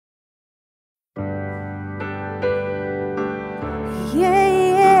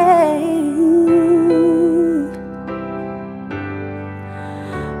yeah.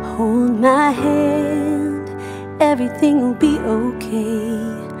 Hold my hand, everything will be okay.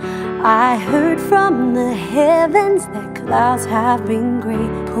 I heard from the heavens that clouds have been gray.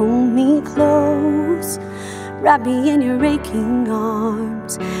 Pull me close, wrap me in your aching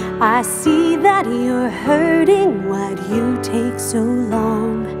arms. I see that you're hurting. Why'd you take so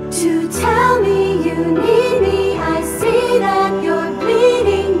long to tell me you need me? I see that you're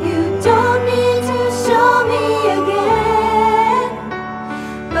bleeding. You don't need to show me again.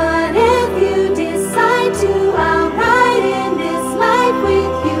 But if you decide to, I'll ride in this life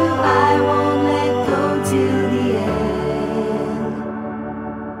with you. I won't let go till the end.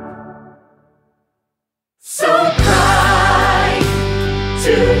 So cry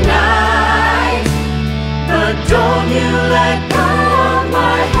tonight, but don't you let go of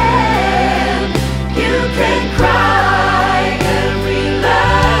my hand. You can cry every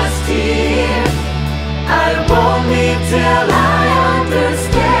last tear. I won't leave till I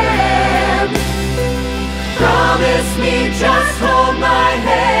understand. Promise me, just hold my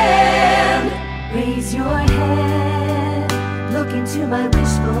hand. Raise your head, look into my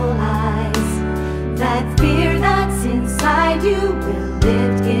wishful eyes. That fear that's inside you will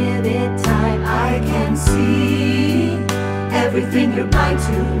lift, give it time. I can see everything you're blind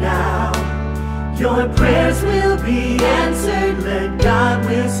to now. Your prayers will be answered. Let God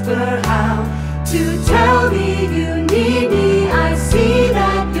whisper how to tell me you need me. I see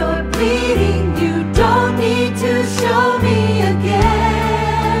that you're bleeding. You don't need to show me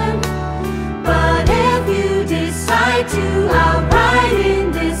again. But if you decide to, I'll ride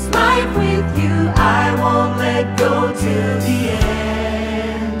in this life with you. I won't let go till the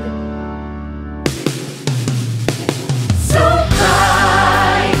end. So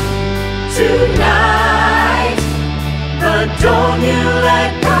cry tonight, but don't you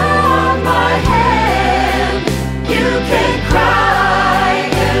let go of my hand. You can cry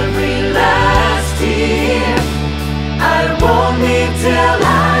every last tear. I won't leave till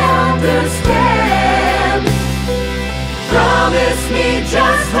I understand. Promise me,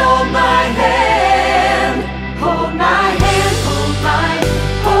 just hold my hand. Hold my hand, hold my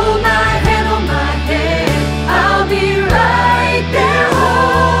hand, hold my hand. I'll be right there.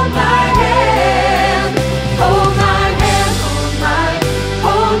 Hold my hand, hold my hand,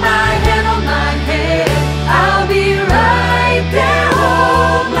 hold my hand, hold my hand. I'll be right there.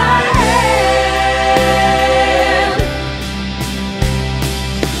 Hold my hand.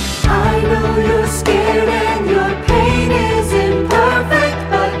 I know you're scared.